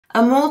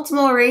A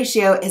multimole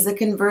ratio is a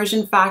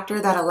conversion factor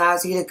that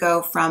allows you to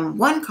go from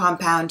one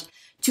compound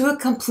to a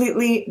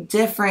completely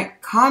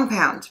different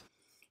compound.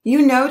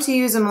 You know to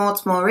use a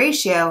multimole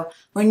ratio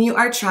when you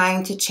are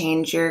trying to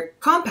change your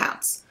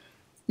compounds.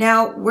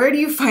 Now, where do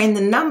you find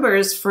the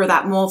numbers for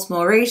that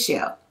multimole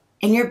ratio?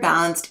 In your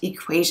balanced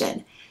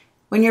equation.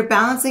 When you're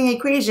balancing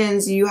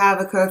equations, you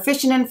have a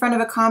coefficient in front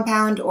of a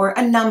compound or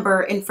a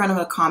number in front of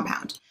a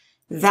compound.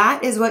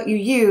 That is what you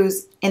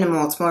use in a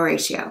multimole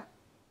ratio.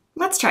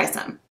 Let's try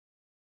some.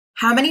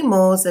 How many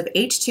moles of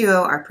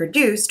H2O are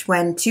produced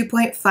when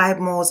 2.5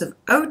 moles of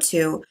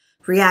O2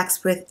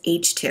 reacts with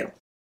H2?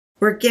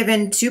 We're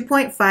given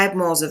 2.5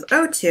 moles of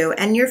O2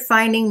 and you're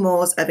finding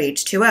moles of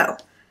H2O.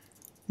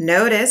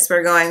 Notice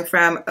we're going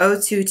from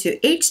O2 to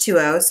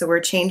H2O, so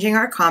we're changing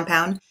our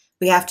compound.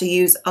 We have to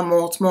use a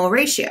multimole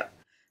ratio.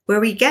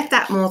 Where we get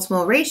that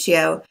multimole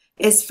ratio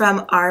is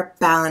from our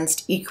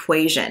balanced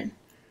equation.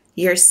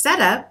 Your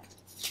setup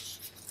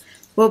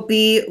will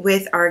be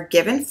with our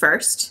given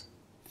first,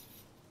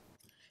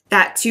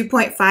 that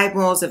 2.5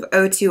 moles of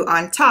O2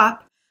 on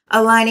top,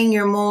 aligning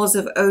your moles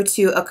of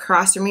O2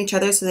 across from each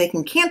other so they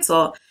can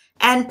cancel,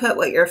 and put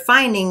what you're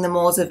finding, the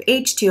moles of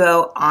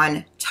H2O,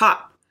 on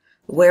top.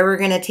 Where we're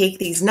going to take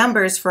these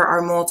numbers for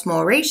our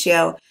multimole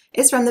ratio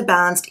is from the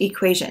balanced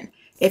equation.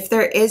 If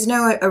there is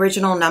no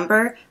original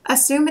number,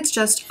 assume it's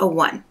just a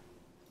 1.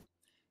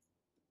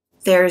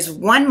 There's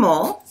 1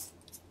 mole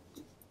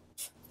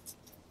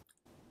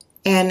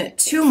and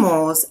 2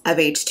 moles of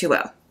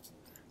H2O.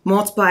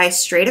 Multiply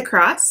straight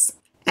across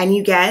and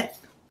you get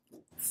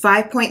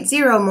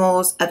 5.0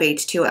 moles of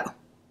H2O.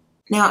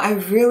 Now, I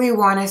really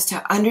want us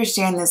to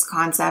understand this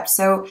concept,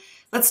 so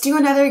let's do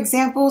another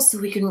example so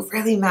we can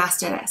really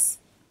master this.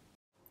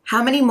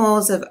 How many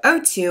moles of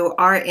O2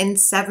 are in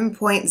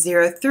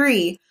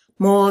 7.03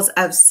 moles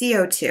of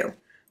CO2?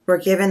 We're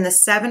given the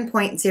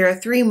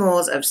 7.03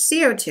 moles of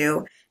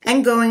CO2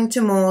 and going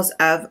to moles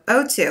of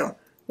O2.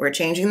 We're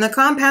changing the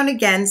compound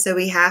again, so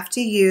we have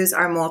to use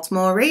our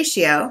multimole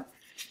ratio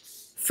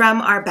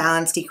from our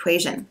balanced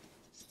equation.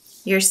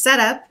 You're set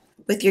up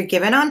with your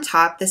given on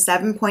top, the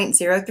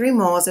 7.03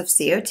 moles of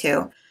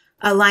CO2,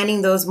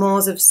 aligning those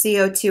moles of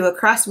CO2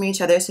 across from each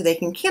other so they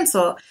can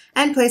cancel,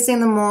 and placing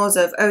the moles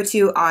of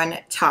O2 on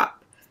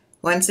top.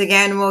 Once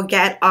again, we'll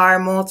get our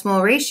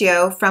multimole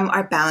ratio from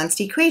our balanced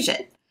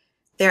equation.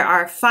 There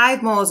are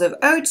 5 moles of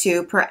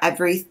O2 per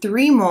every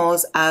 3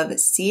 moles of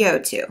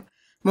CO2.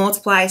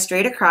 Multiply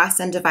straight across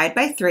and divide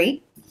by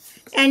 3,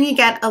 and you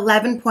get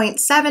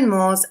 11.7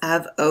 moles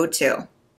of O2.